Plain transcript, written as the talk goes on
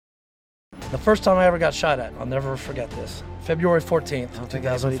The first time I ever got shot at, I'll never forget this. February 14th, I don't think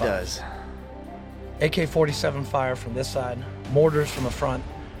that's what he does. AK-47 fire from this side, mortars from the front.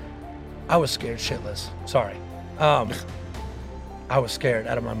 I was scared shitless. Sorry. I was scared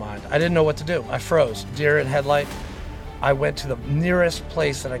out of my mind. I didn't know what to do. I froze, deer in headlight. I went to the nearest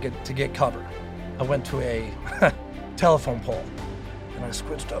place that I could to get cover. I went to a telephone pole, and I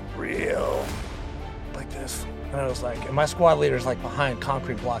squished up real like this. And I was like, and my squad leader's like behind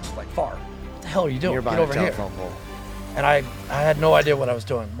concrete blocks, like, far. What the hell are you doing? You're Get behind over a here. telephone pole. And I had no idea what I was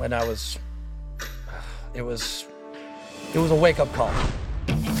doing when I was. It was a wake-up call.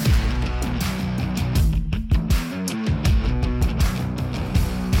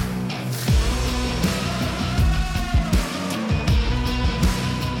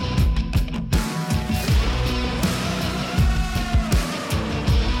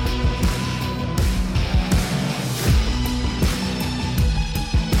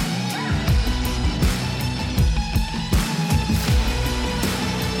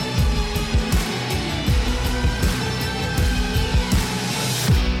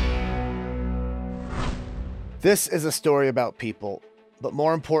 This is a story about people, but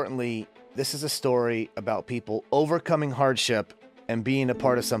more importantly, this is a story about people overcoming hardship and being a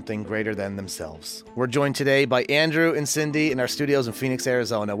part of something greater than themselves. We're joined today by Andrew and Cindy in our studios in Phoenix,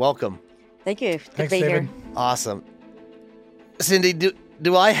 Arizona. Welcome. Thank you. Good Thanks, to be David. here. Awesome. Cindy,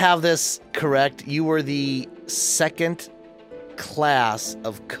 do I have this correct? You were the second class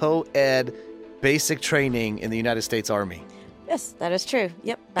of co-ed basic training in the United States Army. Yes, that is true.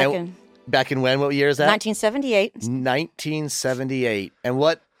 Yep. Back in when? What year is that? 1978. 1978. And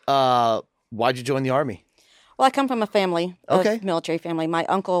why'd you join the Army? Well, I come from a family, Okay. a military family. My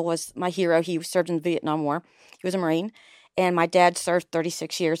uncle was my hero. He served in the Vietnam War. He was a Marine. And my dad served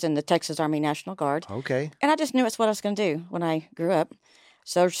 36 years in the Texas Army National Guard. Okay. And I just knew it's what I was going to do when I grew up.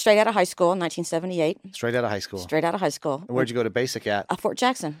 So straight out of high school in 1978. Straight out of high school. Straight out of high school. And where'd you go to basic at? Fort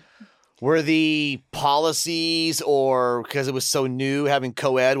Jackson. Were the policies, or because it was so new having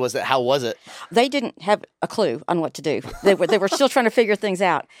co-ed, how was it? They didn't have a clue on what to do. They were still trying to figure things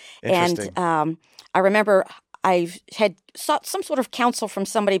out. Interesting. And I remember I had sought some sort of counsel from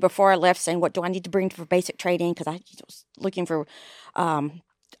somebody before I left, saying, "What do I need to bring for basic training?" Because I was looking for.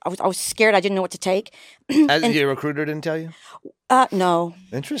 I was scared. I didn't know what to take. As your recruiter didn't tell you? No.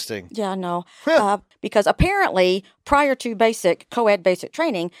 Interesting. Yeah, no. Because apparently, prior to co-ed basic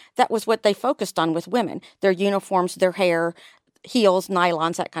training, that was what they focused on with women. Their uniforms, their hair, heels,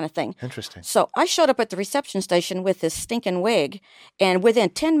 nylons, that kind of thing. Interesting. So I showed up at the reception station with this stinking wig, and within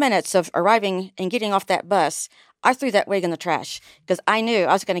 10 minutes of arriving and getting off that bus, I threw that wig in the trash because I knew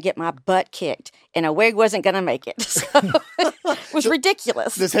I was going to get my butt kicked, and a wig wasn't going to make it. So it was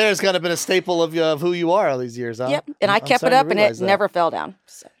ridiculous. This hair has kind of been a staple of who you are all these years, huh? Yep, and I I'm kept it starting up, to and it realize that. never fell down.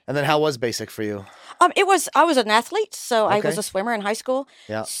 So. And then how was basic for you? I was an athlete, so I Okay. was a swimmer in high school.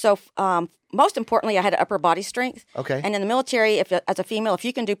 Yeah. So most importantly, I had upper body strength. Okay. And in the military, as a female, if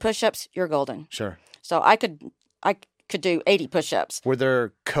you can do push-ups, you're golden. Sure. So I could do 80 push-ups. Were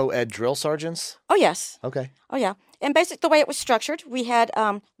there co-ed drill sergeants? Oh yes. Okay. Oh yeah. And the way it was structured, we had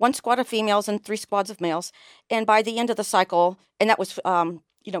one squad of females and 3 squads of males. And by the end of the cycle, and that was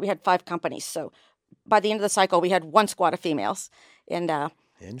we had 5 companies. So by the end of the cycle, we had 1 squad of females. And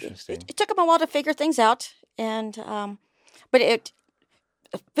Interesting. it took them a while to figure things out. And but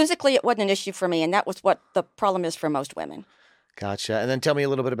physically, it wasn't an issue for me, and that was what the problem is for most women. Gotcha. And then tell me a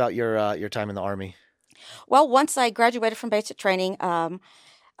little bit about your time in the Army. Well, once I graduated from basic training,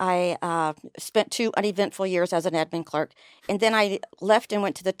 I spent 2 uneventful years as an admin clerk, and then I left and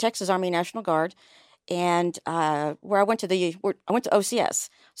went to the Texas Army National Guard, and where I went to OCS.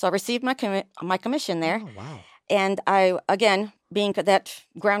 So I received my commission there. Oh, wow. And I, again, being that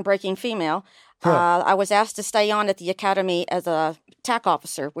groundbreaking female, I was asked to stay on at the academy as a TAC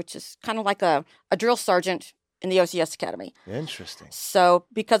officer, which is kind of like a drill sergeant in the OCS academy. Interesting. So,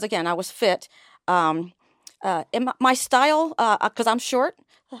 because again, I was fit, in my style, because I'm short,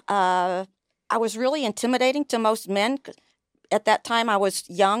 I was really intimidating to most men. At that time, I was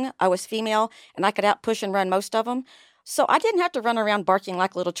young, I was female, and I could out-push and run most of them. So I didn't have to run around barking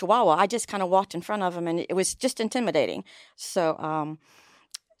like a little chihuahua. I just kind of walked in front of them, and it was just intimidating. So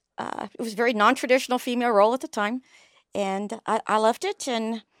it was a very non-traditional female role at the time. And I left it,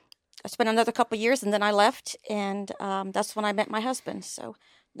 and I spent another couple of years, and then I left, and that's when I met my husband. So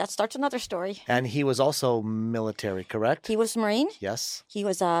that starts another story. And he was also military, correct? He was Marine. Yes. He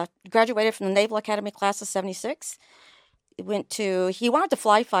was graduated from the Naval Academy class of 76. He wanted to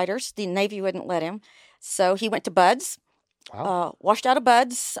fly fighters. The Navy wouldn't let him. So he went to BUDS, Wow. washed out of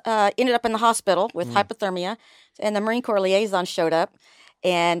BUDS, ended up in the hospital with hypothermia, and the Marine Corps liaison showed up.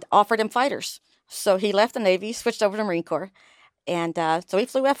 and offered him fighters. So he left the Navy, switched over to Marine Corps, and so he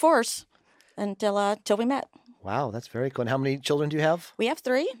flew F-4s until we met. Wow, that's very cool. And how many children do you have? We have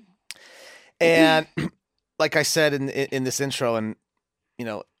 3. And like I said in this intro, and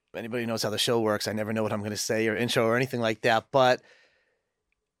anybody who knows how the show works, I never know what I'm going to say or intro or anything like that, but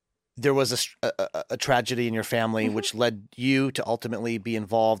there was a tragedy in your family, which led you to ultimately be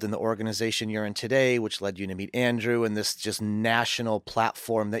involved in the organization you're in today, which led you to meet Andrew and this just national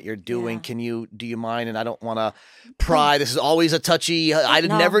platform that you're doing. Yeah. Do you mind? And I don't want to pry. This is always a touchy. I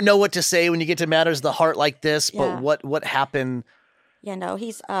No. never know what to say when you get to matters of the heart like this. Yeah. But what happened? Yeah, no,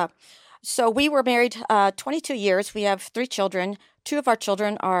 he's. So we were married 22 years. We have 3 children. 2 of our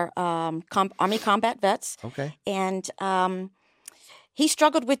children are Army combat vets. Okay. And he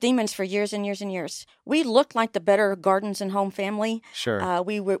struggled with demons for years and years and years. We looked like the better Gardens and Home family. Sure.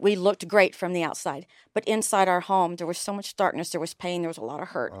 We looked great from the outside, but inside our home there was so much darkness. There was pain. There was a lot of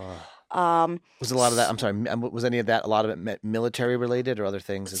hurt. Was a lot of that? I'm sorry. Was any of that? A lot of it military related or other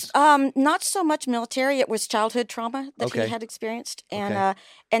things? Not so much military. It was childhood trauma that he had experienced, and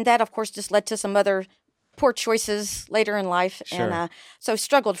that of course just led to some other poor choices later in life. Sure. And so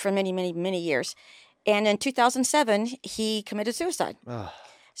struggled for many, many, many years. And in 2007, he committed suicide.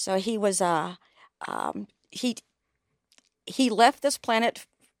 So he was he left this planet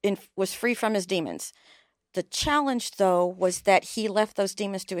and was free from his demons. The challenge, though, was that he left those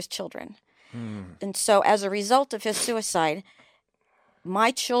demons to his children. And so as a result of his suicide, my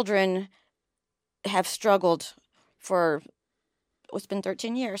children have struggled for it's been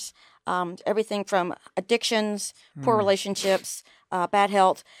 13 years. Everything from addictions, poor relationships, bad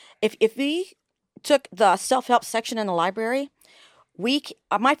health. If we took the self-help section in the library,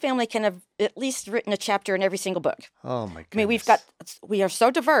 my family can have at least written a chapter in every single book. Oh my goodness. I mean, we are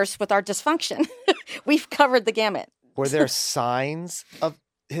so diverse with our dysfunction. We've covered the gamut. Were there signs of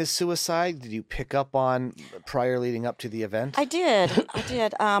his suicide? Did you pick up on prior leading up to the event? I did.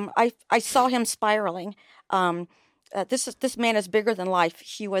 I saw him spiraling. This man is bigger than life.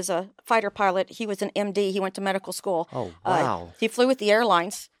 He was a fighter pilot. He was an MD. He went to medical school. Oh, wow. He flew with the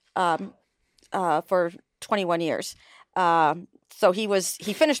airlines for 21 years. So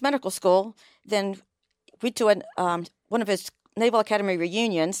he finished medical school. Then went to one of his Naval Academy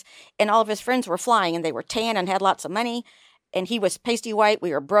reunions, and all of his friends were flying, and they were tan and had lots of money. And he was pasty white.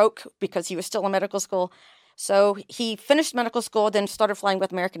 We were broke because he was still in medical school. So he finished medical school, then started flying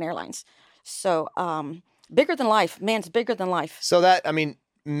with American Airlines. So bigger than life. Man's bigger than life. So that, I mean,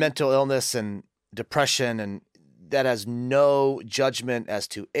 mental illness and depression, and that has no judgment as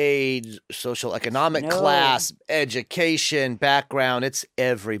to age, social economic class, education, background. It's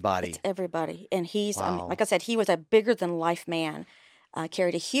everybody. It's everybody. And he's, Wow. like I said, he was a bigger than life man.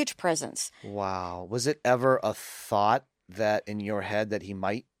 Carried a huge presence. Wow. Was it ever a thought that in your head that he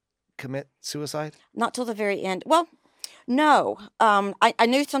might commit suicide? Not till the very end. Well, no. I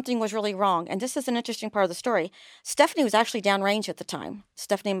knew something was really wrong. And this is an interesting part of the story. Stephanie was actually downrange at the time.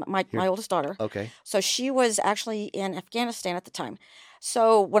 Stephanie, my oldest daughter. Okay. So she was actually in Afghanistan at the time.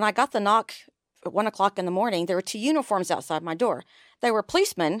 So when I got the knock at 1 o'clock in the morning, there were 2 uniforms outside my door. They were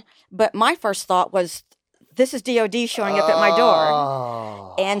policemen, but my first thought was, this is DOD showing up at my door.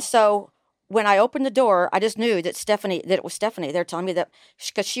 Oh. And so when I opened the door, I just knew that it was Stephanie. They're telling me that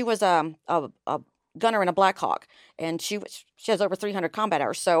because she was a gunner in a Black Hawk, and she has over 300 combat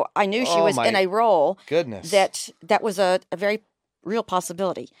hours. So I knew she was in a role Goodness. that was a very real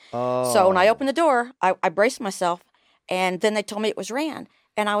possibility. Oh. So when I opened the door, I braced myself, and then they told me it was Rand,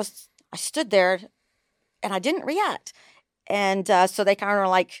 and I stood there, and I didn't react, and so they kind of were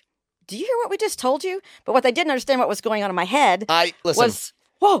like, "Do you hear what we just told you?" But what they didn't understand what was going on in my head was,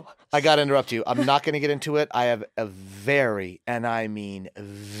 whoa. I got to interrupt you. I'm not going to get into it. I have a very, and I mean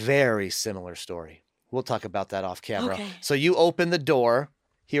very similar story. We'll talk about that off camera. Okay. So you open the door,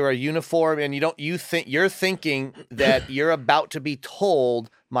 hear a uniform, and you're thinking that you're about to be told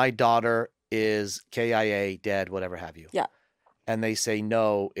my daughter is KIA, dead, whatever have you. Yeah. And they say,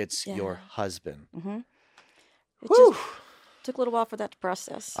 no, it's your husband. Mm-hmm. It Whew. just took a little while for that to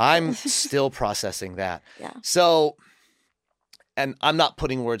process. I'm still processing that. Yeah. So, and I'm not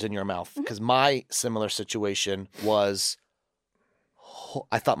putting words in your mouth because my similar situation was,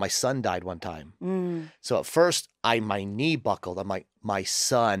 I thought my son died one time. So at first my knee buckled. I'm like, my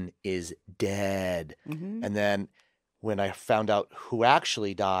son is dead. Mm-hmm. And then when I found out who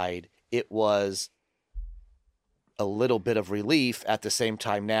actually died, it was a little bit of relief at the same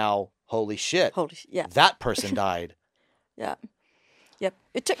time. Now, holy shit. Yeah. That person died. Yeah. Yep.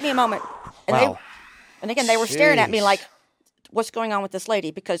 It took me a moment. And Wow. again, they were staring at me Jeez. like, what's going on with this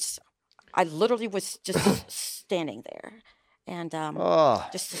lady? Because I literally was just standing there. and Oh,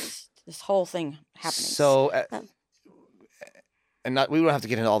 just this whole thing happening. so, and we don't have to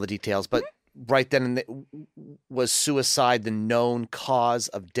get into all the details, but right then, was suicide the known cause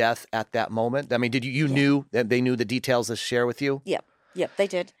of death at that moment? I mean, did you knew that they knew the details to share with you? Yep, they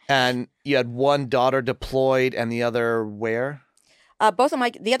did. And you had one daughter deployed and the other where? Both of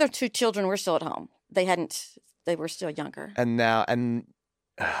the other two children were still at home. They were still younger. And now,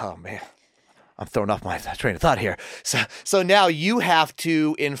 oh man, I'm throwing off my train of thought here. So now you have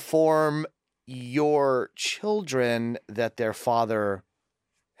to inform your children that their father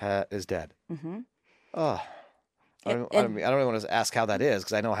is dead. Mm-hmm. Oh, I don't really want to ask how that is,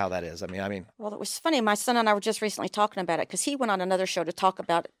 because I know how that is. I mean. Well, it was funny. My son and I were just recently talking about it, because he went on another show to talk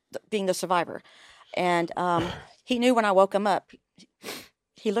about being the survivor, and he knew when I woke him up.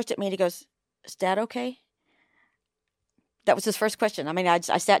 He looked at me and he goes, "Is Dad okay?" That was his first question. I mean, I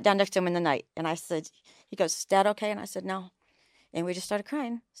sat down next to him in the night, and I said, he goes, "Is Dad okay?" And I said, "No." And we just started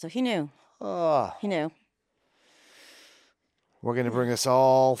crying. So he knew. Oh. He knew. We're going to bring this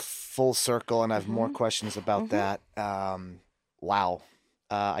all full circle, and I have more questions about that. Wow.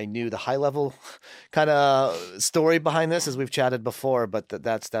 I knew the high-level kind of story behind this, as we've chatted before, but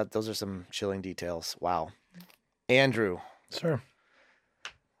those are some chilling details. Wow. Andrew. Sir.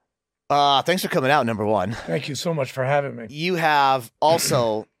 Thanks for coming out, number one. Thank you so much for having me. You have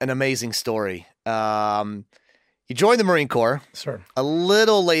also an amazing story. You joined the Marine Corps. Sir. A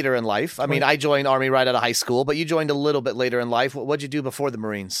little later in life. I mean, I joined Army right out of high school, but you joined a little bit later in life. What'd you do before the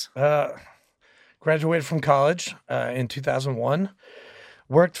Marines? Graduated from college in 2001.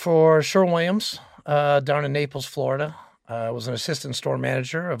 Worked for Sherwin-Williams down in Naples, Florida. Was an assistant store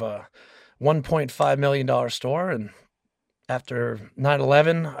manager of a $1.5 million store. And after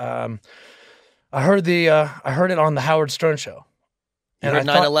 9/11, I heard it on the Howard Stern show. And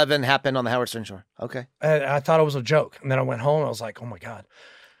 9/11 happened on the Howard Stern show. Okay. I thought it was a joke. And then I went home and I was like, oh my God,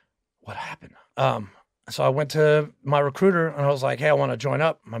 what happened? So I went to my recruiter and I was like, hey, I want to join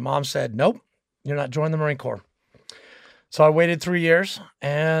up. My mom said, nope, you're not joining the Marine Corps. So I waited 3 years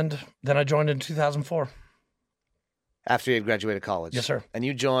and then I joined in 2004. After you had graduated college? Yes, sir. And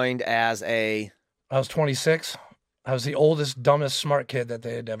you joined as I was 26. I was the oldest, dumbest, smart kid that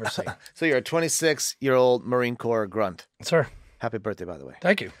they had ever seen. So you're a 26-year-old Marine Corps grunt. Sir. Happy birthday, by the way.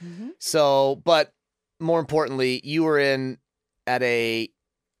 Thank you. Mm-hmm. So, but more importantly, you were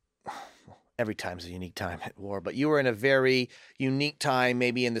every time's a unique time at war, but you were in a very unique time,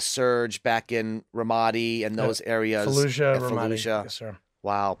 maybe in the surge back in Ramadi and those areas. Fallujah, Ramadi. Yes, sir.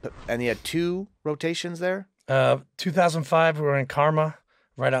 Wow. And you had 2 rotations there? 2005, we were in Karma,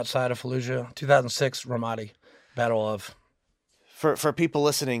 right outside of Fallujah. 2006, Ramadi, Battle of... For people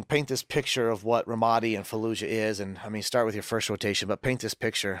listening, paint this picture of what Ramadi and Fallujah is. And I mean, start with your first rotation, but paint this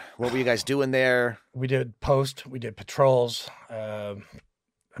picture. What were you guys doing there? We did we did patrols,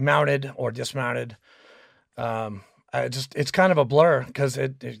 mounted or dismounted. It's kind of a blur because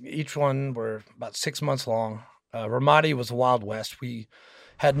each one were about 6 months long. Ramadi was the Wild West. We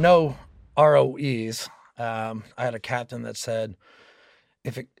had no ROEs. I had a captain that said,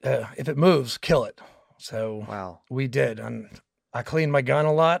 if it moves, kill it. So wow. We did. And I cleaned my gun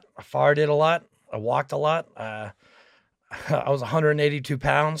a lot. I fired it a lot. I walked a lot. I was 182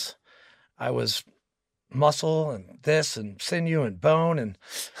 pounds. I was muscle and this and sinew and bone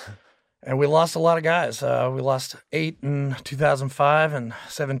and we lost a lot of guys. We lost 8 in 2005 and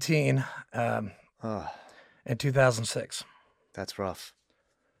 17 in 2006. That's rough.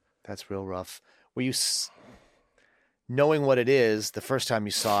 That's real rough. Were you knowing what it is the first time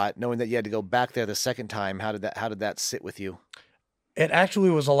you saw it, knowing that you had to go back there the second time? How did that sit with you? It actually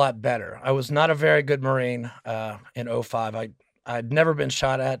was a lot better. I was not a very good Marine in 2005. I'd never been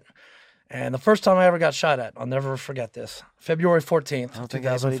shot at. And the first time I ever got shot at, I'll never forget this. February 14th, I don't think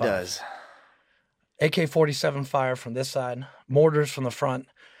anybody 2005. does. AK-47 fire from this side, mortars from the front.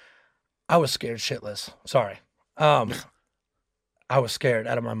 I was scared shitless. Sorry. I was scared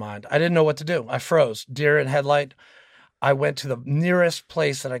out of my mind. I didn't know what to do. I froze. Deer in headlight. I went to the nearest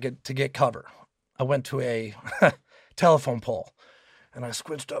place that I could to get cover. I went to a telephone pole. And I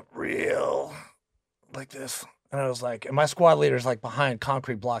squinched up real like this. And I was like, and my squad leader's like behind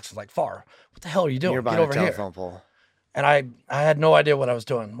concrete blocks. Is like, Far, what the hell are you doing? You're Get behind over a telephone here. pole. And I had no idea what I was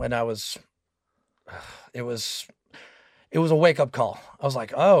doing when I was, it was a wake up call. I was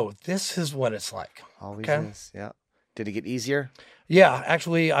like, oh, this is what it's like. Always is, yeah. Did it get easier? Yeah,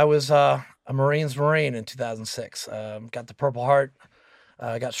 actually, I was a Marine's Marine in 2006. Got the Purple Heart.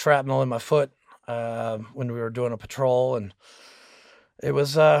 Got shrapnel in my foot when we were doing a patrol, and it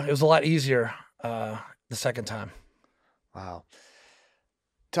was a lot easier the second time. Wow.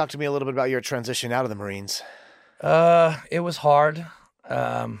 Talk to me a little bit about your transition out of the Marines. It was hard.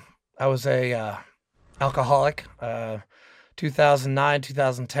 I was a alcoholic. 2009,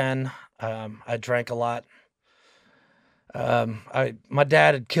 2010. I drank a lot. My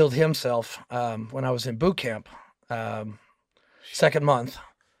dad had killed himself when I was in boot camp. Second month,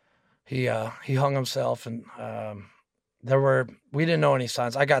 he hung himself, and we didn't know any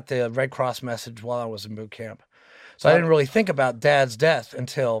signs. I got the Red Cross message while I was in boot camp, so I didn't really think about Dad's death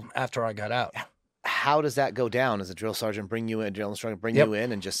until after I got out. How does that go down? Does a drill sergeant bring you in, drill instructor bring Yep. you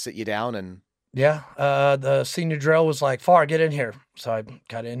in and just sit you down and? Yeah, the senior drill was like, "Far, get in here." So I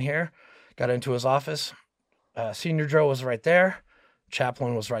got in here, got into his office. Senior drill was right there.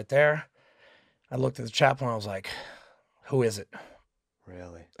 Chaplain was right there. I looked at the chaplain. I was like, "Who is it?"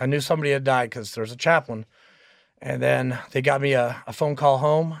 Really? I knew somebody had died because there's a chaplain. And then they got me a phone call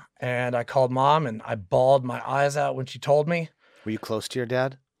home, and I called Mom, and I bawled my eyes out when she told me. Were you close to your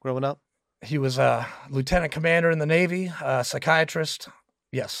dad growing up? He was a lieutenant commander in the Navy, a psychiatrist.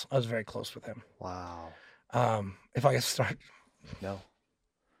 Yes, I was very close with him. Wow. If I could start. No.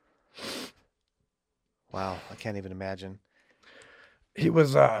 Wow, I can't even imagine. He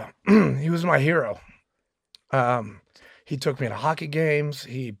was he was my hero. He took me to hockey games.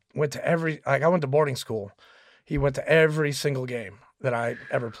 He went to I went to boarding school. He went to every single game that I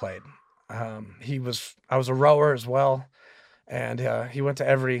ever played. I was a rower as well, and he went to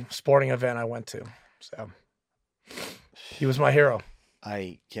every sporting event I went to. So he was my hero.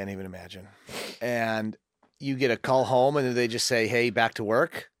 I can't even imagine. And you get a call home, and they just say, "Hey, back to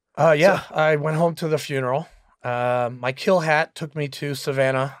work." Yeah, I went home to the funeral. My kill hat took me to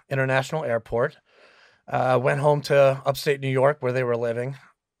Savannah International Airport. Went home to upstate New York where they were living.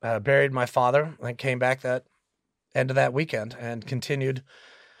 Buried my father, and came back that end of that weekend and continued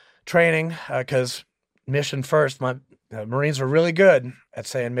training because mission first. My Marines were really good at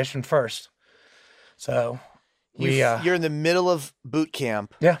saying mission first. So you're in the middle of boot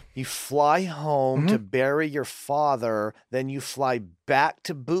camp. Yeah. You fly home to bury your father. Then you fly back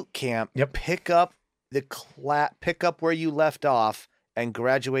to boot camp. Yep. Pick up where you left off and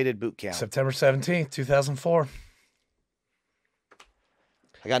graduated boot camp. September 17th, 2004.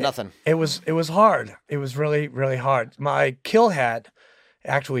 I got nothing. It was hard. It was really, really hard. My kill hat,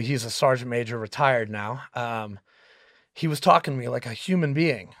 actually, he's a sergeant major, retired now. He was talking to me like a human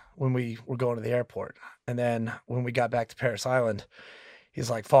being when we were going to the airport. And then when we got back to Parris Island, he's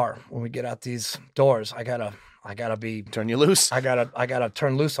like, "Far, when we get out these doors, I gotta be Turn you loose. I gotta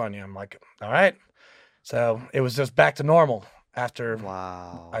turn loose on you." I'm like, "All right." So it was just back to normal after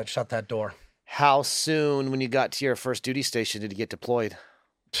Wow. I shut that door. How soon, when you got to your first duty station, did you get deployed?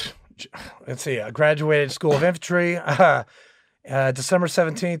 Let's see. I graduated School of Infantry December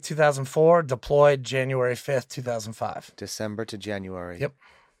 17th, 2004, deployed January 5th, 2005. December to January. Yep.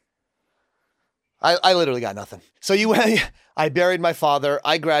 I literally got nothing. So I buried my father.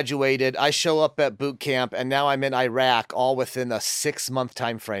 I graduated. I show up at boot camp, and now I'm in Iraq, all within a 6-month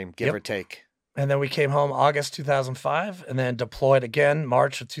time frame, give Yep. or take. And then we came home August 2005, and then deployed again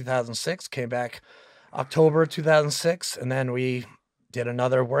March of 2006, came back October 2006, and then we did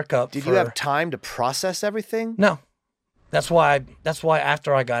another workup. Did you have time to process everything? No. That's why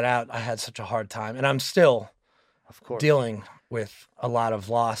after I got out, I had such a hard time. And I'm still Of course. dealing with a lot of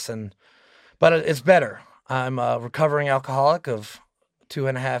loss, but it's better. I'm a recovering alcoholic of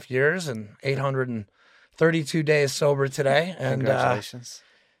 2.5 years and 832 days sober today. And Congratulations.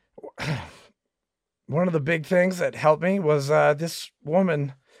 one of the big things that helped me was this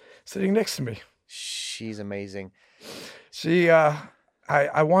woman sitting next to me. She's amazing. She,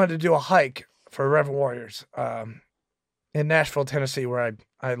 I wanted to do a hike for Reverend Warriors in Nashville, Tennessee, where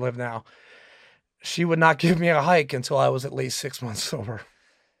I live now. She would not give me a hike until I was at least 6 months sober.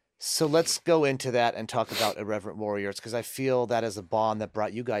 So let's go into that and talk about Irreverent Warriors, because I feel that is a bond that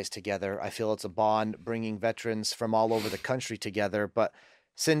brought you guys together. I feel it's a bond bringing veterans from all over the country together. But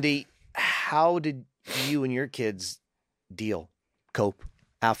Cindy, how did you and your kids cope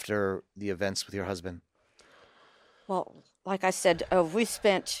after the events with your husband? Well, like I said, we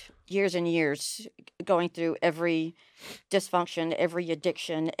spent years and years going through every dysfunction, every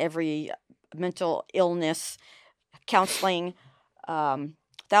addiction, every mental illness, counseling,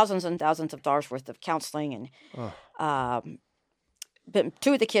 thousands and thousands of dollars worth of counseling. And but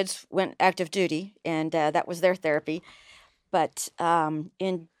 2 of the kids went active duty, and that was their therapy. But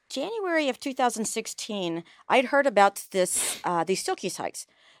in January of 2016, I'd heard about these Silkies hikes,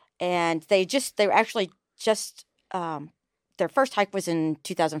 and they were actually just their first hike was in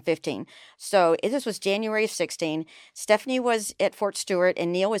 2015. So this was January of 16. Stephanie was at Fort Stewart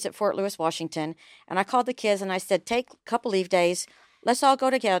and Neil was at Fort Lewis, Washington. And I called the kids and I said, take a couple leave days, let's all go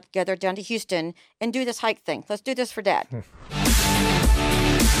together down to Houston and do this hike thing. Let's do this for Dad.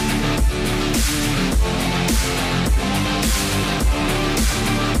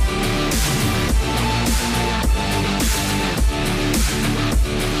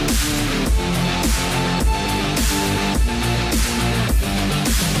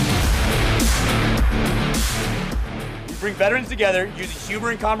 Bring veterans together using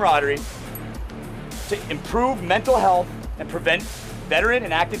humor and camaraderie to improve mental health and prevent veteran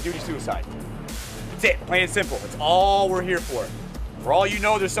and active duty suicide. That's it, plain and simple. That's all we're here for. For all you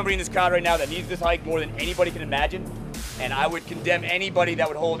know, there's somebody in this crowd right now that needs this hike more than anybody can imagine, and I would condemn anybody that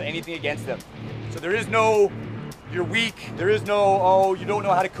would hold anything against them. So there is no, you're weak, there is no, oh, you don't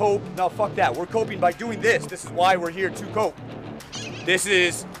know how to cope. No, fuck that. We're coping by doing this. This is why we're here to cope. This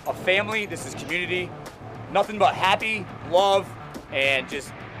is a family, this is community. Nothing but happy, love, and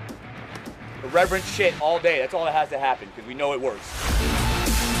just irreverent shit all day. That's all that has to happen because we know it works.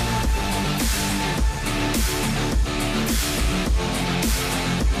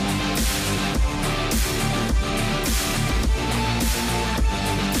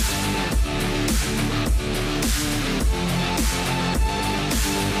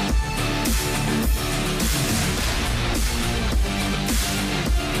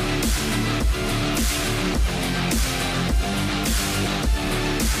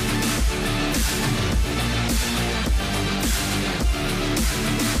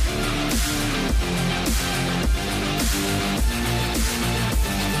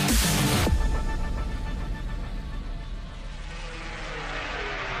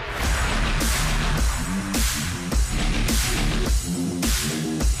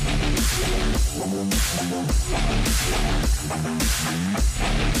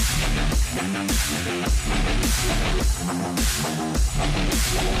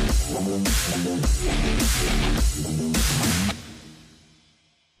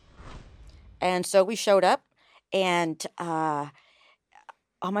 And so we showed up, and oh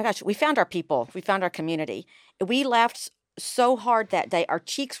my gosh, we found our people. We found our community. We laughed so hard that day. Our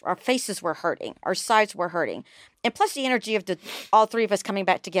faces were hurting. Our sides were hurting. And plus the energy of all three of us coming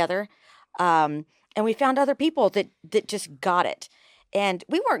back together. And we found other people that just got it. And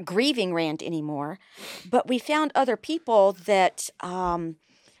we weren't grieving Rand anymore, but we found other people that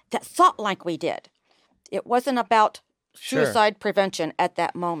that thought like we did. It wasn't about suicide prevention at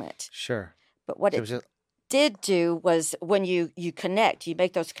that moment. Sure. But what it did do was when you connect, you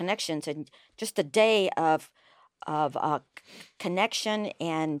make those connections, and just a day of connection,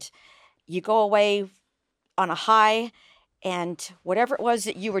 and you go away on a high, and whatever it was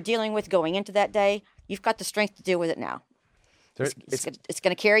that you were dealing with going into that day, you've got the strength to deal with it now. It's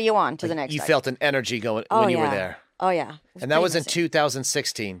going to carry you on to the next. You day. felt an energy going when you were there. Oh yeah, and that was in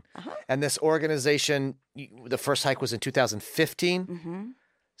 2016. And this organization, the first hike was in 2015. Mm-hmm.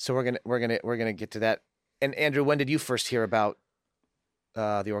 So we're gonna get to that. And Andrew, when did you first hear about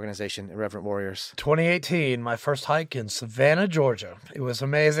the organization, Irreverent Warriors? 2018, my first hike in Savannah, Georgia. It was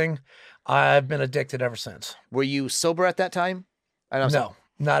amazing. I've been addicted ever since. Were you sober at that time? No,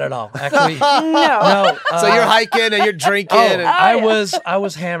 not at all. Actually, no. So you're hiking and you're drinking. I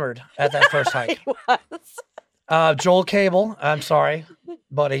was hammered at that first hike. Joel Cable, I'm sorry,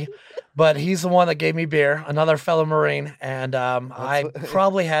 buddy, but he's the one that gave me beer, another fellow Marine, and I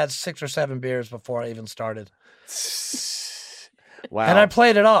probably had 6 or 7 beers before I even started. Wow. And I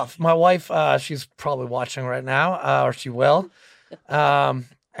played it off. My wife, she's probably watching right now, or she will,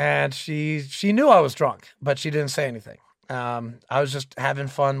 and she knew I was drunk, but she didn't say anything. I was just having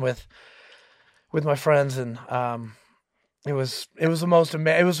fun with my friends, and it was the most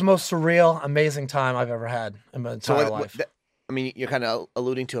surreal, amazing time I've ever had in my entire life. I mean, you're kind of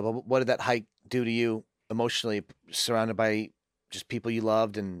alluding to it, but what did that hike do to you emotionally, surrounded by just people you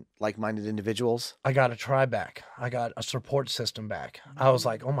loved and like-minded individuals? I got a tribe back. I got a support system back. I was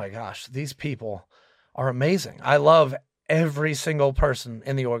like, oh my gosh, these people are amazing. I love every single person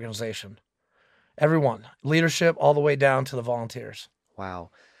in the organization. Everyone. Leadership all the way down to the volunteers.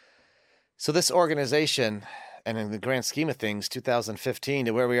 Wow. So this organization, and in the grand scheme of things, 2015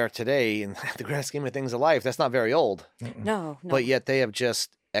 to where we are today, in the grand scheme of things of life, that's not very old. No. But yet they have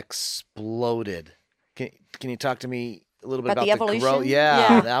just exploded. Can you talk to me a little bit About about the evolution? growth?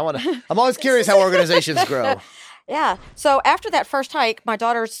 Yeah. I'm always curious how organizations grow. Yeah. So after that first hike, my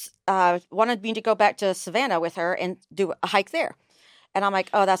daughters wanted me to go back to Savannah with her and do a hike there. And I'm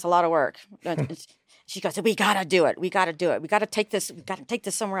like, oh, that's a lot of work. She goes, we got to do it. We got to do it. We got to take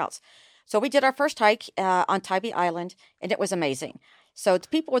this somewhere else. So we did our first hike on Tybee Island, and it was amazing. So the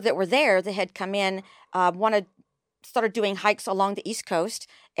people that were there that had come in started doing hikes along the East Coast,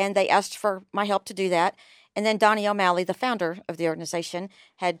 and they asked for my help to do that. And then Donnie O'Malley, the founder of the organization,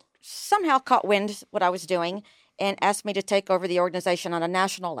 had somehow caught wind what I was doing and asked me to take over the organization on a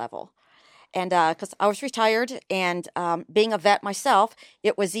national level. And because I was retired and being a vet myself,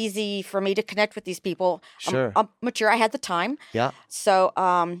 it was easy for me to connect with these people. Sure. I'm mature. I had the time. Yeah. So,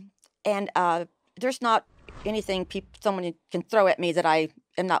 there's not anything someone can throw at me that I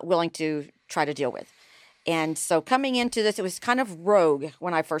am not willing to try to deal with. And so coming into this, it was kind of rogue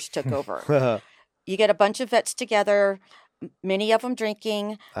when I first took over. You get a bunch of vets together, many of them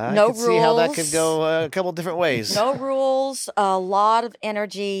drinking, no rules. See how that could go a couple different ways. No rules, a lot of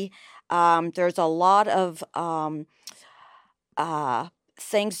energy. There's a lot of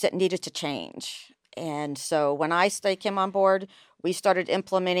things that needed to change. And so when I came on board, we started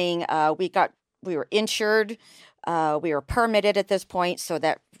implementing, we were insured, we were permitted at this point, so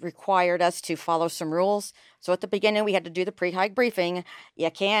that required us to follow some rules. So at the beginning, we had to do the pre-hike briefing.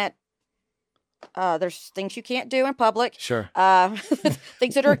 You can't, there's things you can't do in public. Sure.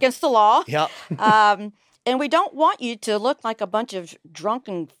 Things that are against the law. Yeah. And we don't want you to look like a bunch of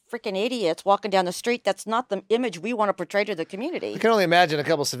drunken freaking idiots walking down the street. That's not the image we want to portray to the community. I can only imagine a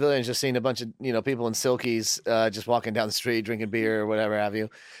couple civilians just seeing a bunch of people in silkies just walking down the street, drinking beer or whatever have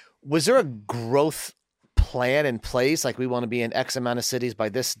you. Was there a growth plan in place? Like we want to be in X amount of cities by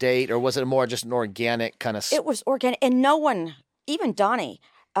this date, or was it more just an organic kind of? It was organic, and no one, even Donnie.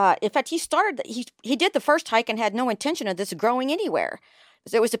 In fact, he did the first hike and had no intention of this growing anywhere.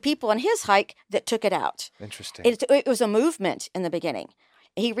 There was the people on his hike that took it out. Interesting. It was a movement in the beginning.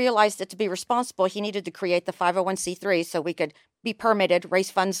 He realized that to be responsible, he needed to create the 501c3 so we could be permitted, raise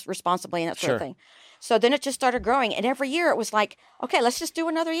funds responsibly, and that sort of thing. So then it just started growing. And every year it was like, okay, let's just do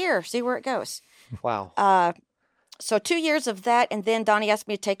another year, see where it goes. Wow. So 2 years of that, and then Donnie asked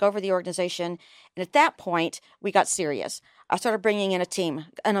me to take over the organization. And at that point, we got serious. I started bringing in a team,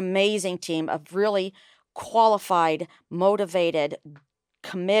 an amazing team of really qualified, motivated,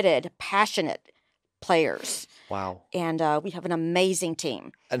 committed, passionate players. Wow. And we have an amazing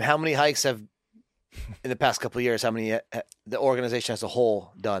team. And how many hikes have, in the past couple of years, how many the organization as a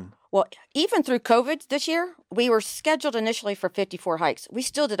whole done? Well, even through COVID this year, we were scheduled initially for 54 hikes. We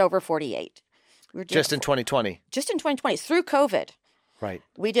still did over 48. Just in 2020? Just in 2020, through COVID. Right.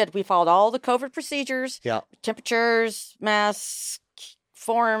 We followed all the COVID procedures, temperatures, masks,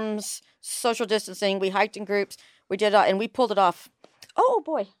 forms, social distancing. We hiked in groups. We did, and we pulled it off. Oh,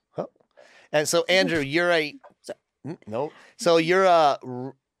 boy. Oh. And so, Andrew, you're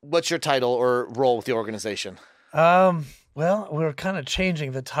what's your title or role with the organization? Well, we're kind of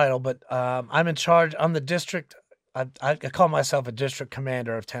changing the title, but I'm in charge. I'm the district. I call myself a district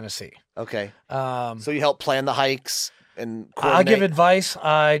commander of Tennessee. Okay. So you help plan the hikes and coordinate? I give advice.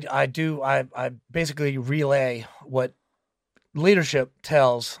 I basically relay what leadership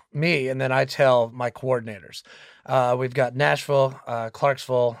tells me, and then I tell my coordinators. We've got Nashville,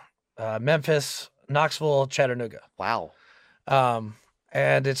 Clarksville, Memphis, Knoxville, Chattanooga. Wow.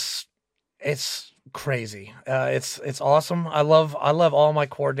 And it's crazy. It's awesome. I love all my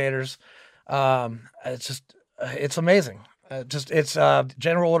coordinators. It's amazing. It's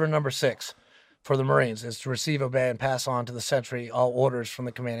General Order number 6 for the Marines is to receive, obey, and pass on to the sentry all orders from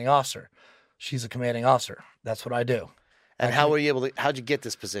the commanding officer. She's a commanding officer. That's what I do. And how'd you get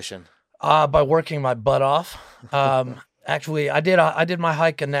this position? By working my butt off. Actually, I did my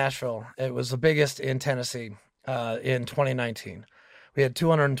hike in Nashville. It was the biggest in Tennessee in 2019. We had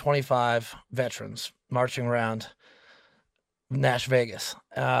 225 veterans marching around Nash Vegas.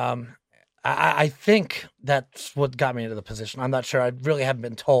 I think that's what got me into the position. I'm not sure. I really haven't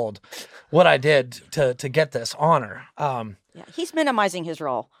been told what I did to get this honor. He's minimizing his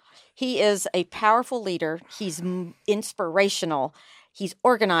role. He is a powerful leader. He's inspirational. He's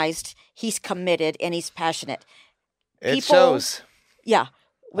organized. He's committed, and he's passionate. It shows. Yeah.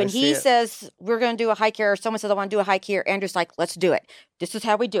 When he says, we're going to do a hike here, or someone says, I want to do a hike here, Andrew's like, let's do it. This is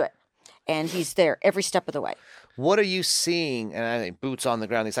how we do it. And he's there every step of the way. What are you seeing, and I think boots on the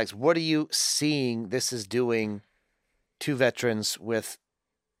ground, these hikes, what are you seeing this is doing to veterans with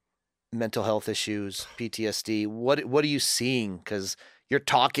mental health issues, PTSD? What are you seeing? Because you're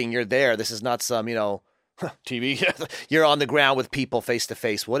talking, you're there. This is not some, TV. You're on the ground with people face to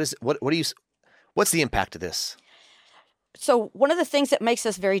face. What's the impact of this? So one of the things that makes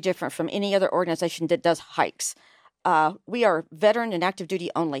us very different from any other organization that does hikes, we are veteran and active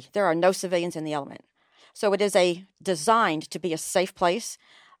duty only. There are no civilians in the element. So it is designed to be a safe place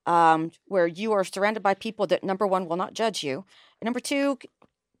where you are surrounded by people that, number one, will not judge you, and number two,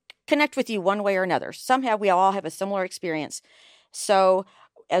 connect with you one way or another. Somehow we all have a similar experience. So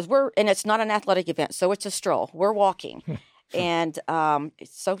and it's not an athletic event, so it's a stroll. We're walking. And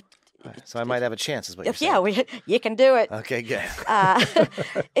so So I might have a chance, is what you're saying. Yeah, you can do it. Okay, good.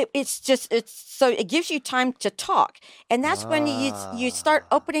 So it gives you time to talk, and that's when you start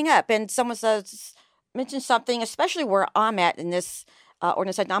opening up. And someone mentions something, especially where I'm at in this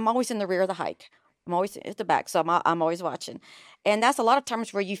organization. I'm always in the rear of the hike. I'm always at the back, so I'm always watching. And that's a lot of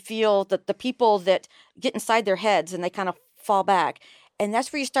times where you feel that the people that get inside their heads and they kind of fall back, and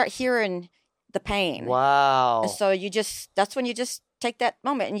that's where you start hearing the pain. Wow. And so that's when you just take that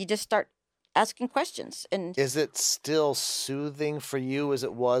moment and you just start asking questions. And is it still soothing for you as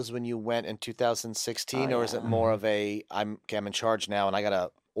it was when you went in 2016, or is it more of I'm in charge now and I got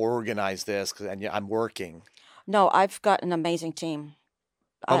to organize this and I'm working? No, I've got an amazing team.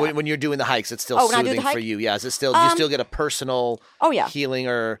 But when you're doing the hikes, it's still soothing for you. Yeah, is it still? Do you still get a personal healing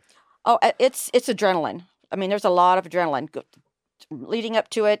or? Oh, it's adrenaline. I mean, there's a lot of adrenaline leading up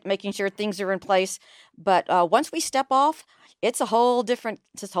to it, making sure things are in place. But once we step off, it's a whole different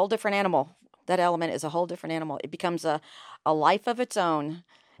animal. That element is a whole different animal. It becomes a life of its own.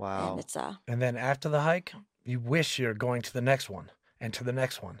 Wow. And and then after the hike, you wish you're going to the next one and to the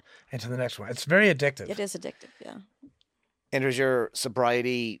next one and to the next one. It's very addictive. It is addictive, yeah. And is your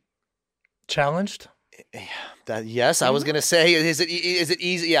sobriety challenged? Yes, I was going to say, is it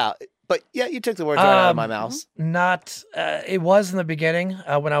easy? Yeah. But yeah, you took the words right out of my mouth. Not, it was in the beginning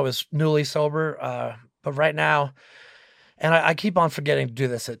when I was newly sober. But right now, and I keep on forgetting to do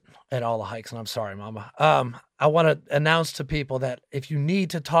this at all the hikes, and I'm sorry, Mama. I want to announce to people that if you need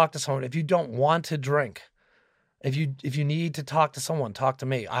to talk to someone, if you don't want to drink, if you need to talk to someone, talk to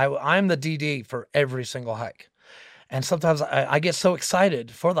me. I'm the DD for every single hike. And sometimes I get so excited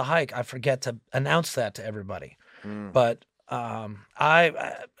for the hike, I forget to announce that to everybody. But I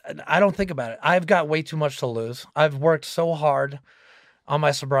don't think about it. I've got way too much to lose. I've worked so hard on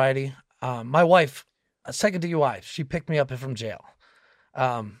my sobriety. My wife, a second DUI, she picked me up from jail.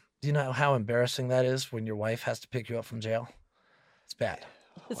 Do you know how embarrassing that is when your wife has to pick you up from jail? It's bad.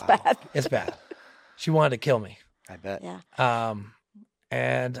 It's bad. It's bad. She wanted to kill me. I bet. Yeah.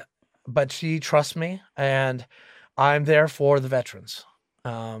 But she trusts me, and I'm there for the veterans.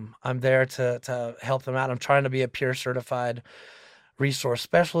 I'm there to help them out. I'm trying to be a peer certified resource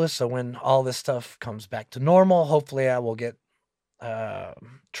specialist. So when all this stuff comes back to normal, hopefully I will get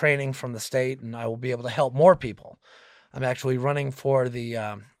training from the state and I will be able to help more people. I'm actually running for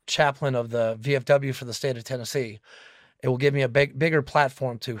the chaplain of the VFW for the state of Tennessee. It will give me a bigger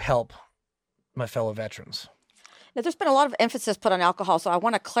platform to help my fellow veterans. Now, there's been a lot of emphasis put on alcohol, so I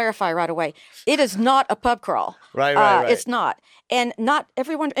want to clarify right away. It is not a pub crawl. Right. It's not. And not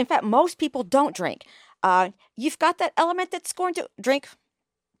everyone, in fact, most people don't drink. You've got that element that's going to drink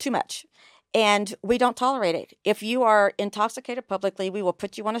too much, and we don't tolerate it. If you are intoxicated publicly, we will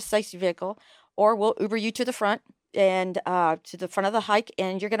put you on a safety vehicle, or we'll Uber you to the front and to the front of the hike,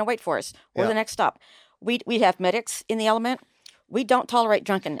 and you're going to wait for us, or the next stop. We have medics in the element. We don't tolerate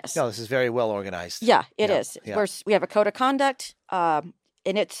drunkenness. No, this is very well organized. Yeah, it is. Yeah. We have a code of conduct, and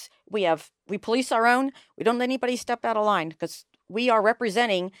we police our own. We don't let anybody step out of line because we are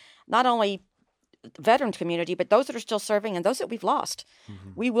representing not only the veteran community, but those that are still serving and those that we've lost.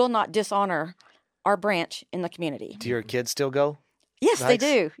 Mm-hmm. We will not dishonor our branch in the community. Do your kids still go? Yes, they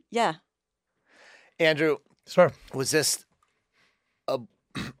do. Yeah. Andrew, sir, was this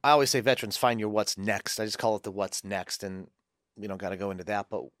I always say veterans find your what's next. I just call it the what's next, and we don't got to go into that,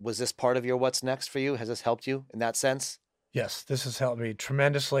 but was this part of your what's next for you? Has this helped you in that sense? Yes, this has helped me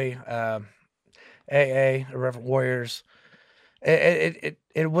tremendously. AA, Irreverent Warriors, it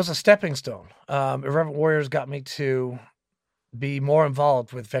was a stepping stone. Irreverent Warriors got me to be more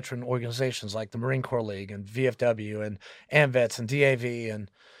involved with veteran organizations like the Marine Corps League and VFW and AMVETS and DAV, and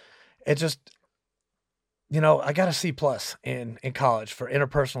it just, I got a C+ in college for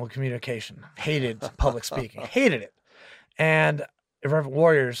interpersonal communication. Hated public speaking. Hated it. And Irreverent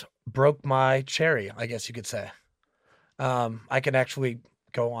Warriors broke my cherry, I guess you could say. I can actually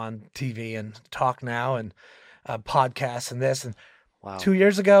go on TV and talk now and podcasts and this. And 2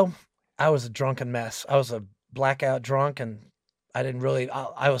 years ago, I was a drunken mess. I was a blackout drunk, and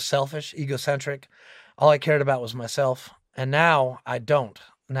I was selfish, egocentric. All I cared about was myself. And now I don't.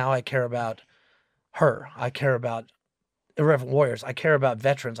 Now I care about her. I care about Irreverent Warriors. I care about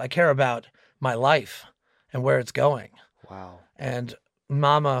veterans. I care about my life and where it's going. Wow. And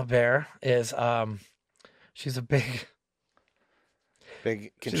Mama Bear is, she's a big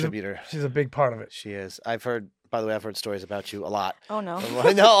contributor. She's a big part of it. She is. I've heard stories about you a lot. Oh, no.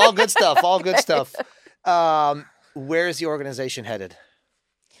 No, all good stuff. All good stuff. Where's the organization headed?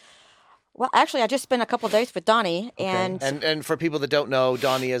 Well, actually, I just spent a couple of days with Donnie. Okay. And for people that don't know,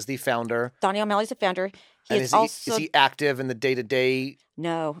 Donnie is the founder. Donnie O'Malley's the founder. He And is also is he active in the day-to-day?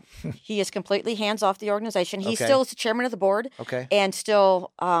 no, he is completely hands off the organization. He Okay. still is the chairman of the board, Okay. and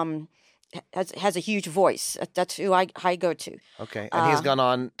still has a huge voice. That's who I go to. Okay. And he's gone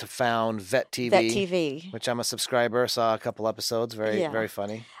on to found Vet TV. Vet TV. Which I'm a subscriber. Saw a couple episodes. Very, Yeah. very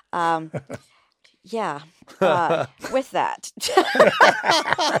funny. Yeah. With that,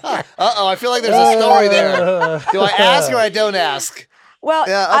 Uh-oh, I feel like there's a story there. Do I ask or I don't ask? well,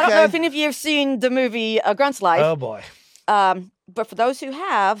 Yeah, I don't know okay. if any of you have seen the movie Grunt's Life. Oh boy. But for those who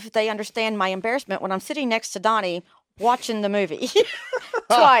have, they understand my embarrassment when I'm sitting next to Donnie watching the movie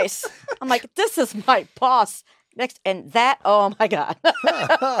twice. I'm like, this is my boss. And that, oh my God.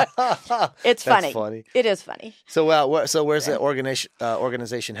 It's funny. That's funny. It is funny. So, where's the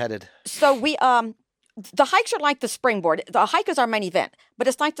organization headed? So we, the hikes are like the springboard. The hike is our main event, but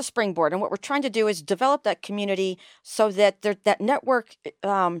it's like the springboard. And what we're trying to do is develop that community so that that network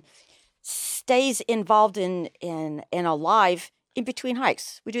stays involved in alive in between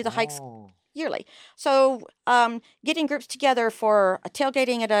hikes. We do the hikes yearly. So getting groups together for a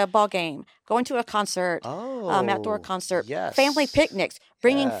tailgating at a ball game, going to a concert, outdoor concert, yes. family picnics,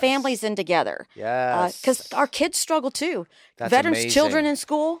 bringing Yes. families in together. Yes. Because our kids struggle too. That's Veterans' amazing. children in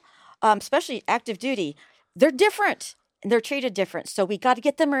school, especially active duty, they're different and they're treated different. So we got to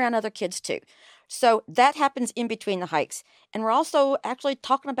get them around other kids too. So that happens in between the hikes. And we're also actually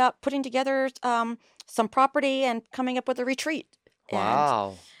talking about putting together some property and coming up with a retreat.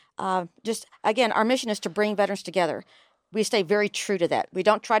 Wow. And just, again, our mission is to bring veterans together. We stay very true to that. We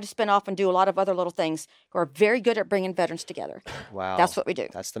don't try to spin off and do a lot of other little things. We're very good at bringing veterans together. Wow. That's what we do.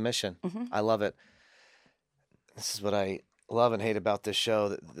 That's the mission. Mm-hmm. I love it. This is what I love and hate about this show.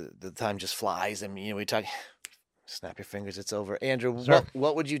 The time just flies. And, we talk, snap your fingers, it's over. Andrew, Sure.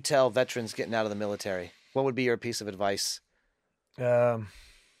 what would you tell veterans getting out of the military? What would be your piece of advice? Find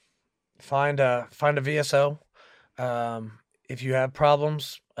a VSO. If you have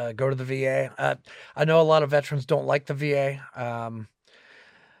problems, go to the VA. I know a lot of veterans don't like the VA.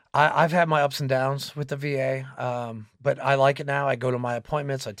 I've had my ups and downs with the VA, but I like it now. I go to my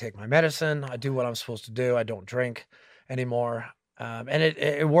appointments. I take my medicine. I do what I'm supposed to do. I don't drink anymore, and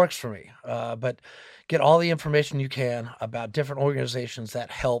it works for me. But get all the information you can about different organizations that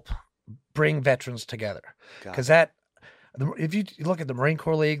help bring veterans together. Because if you look at the Marine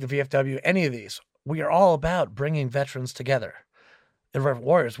Corps League, the VFW, any of these, we are all about bringing veterans together. Irreverent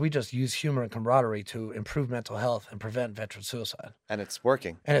Warriors, we just use humor and camaraderie to improve mental health and prevent veteran suicide. And it's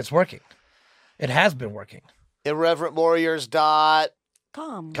working. And it's working. It has been working.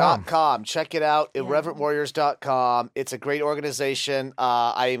 IrreverentWarriors.com. Check it out. IrreverentWarriors.com. It's a great organization.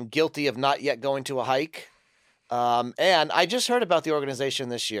 I am guilty of not yet going to a hike. And I just heard about the organization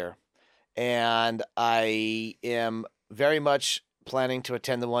this year. And I am very much planning to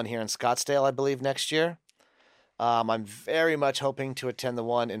attend the one here in Scottsdale, I believe, next year. I'm very much hoping to attend the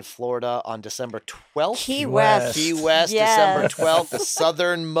one in Florida on December 12th. Key West. Key West, Yes. December 12th, the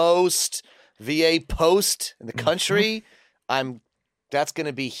southernmost VA post in the country. That's going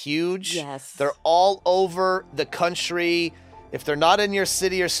to be huge. Yes. They're all over the country. If they're not in your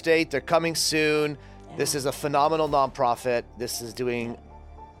city or state, they're coming soon. Yeah. This is a phenomenal nonprofit. This is doing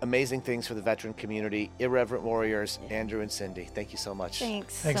amazing things for the veteran community. Irreverent Warriors, Andrew and Cindy, thank you so much.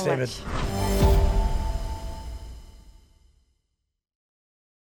 Thanks Thanks, so David. much.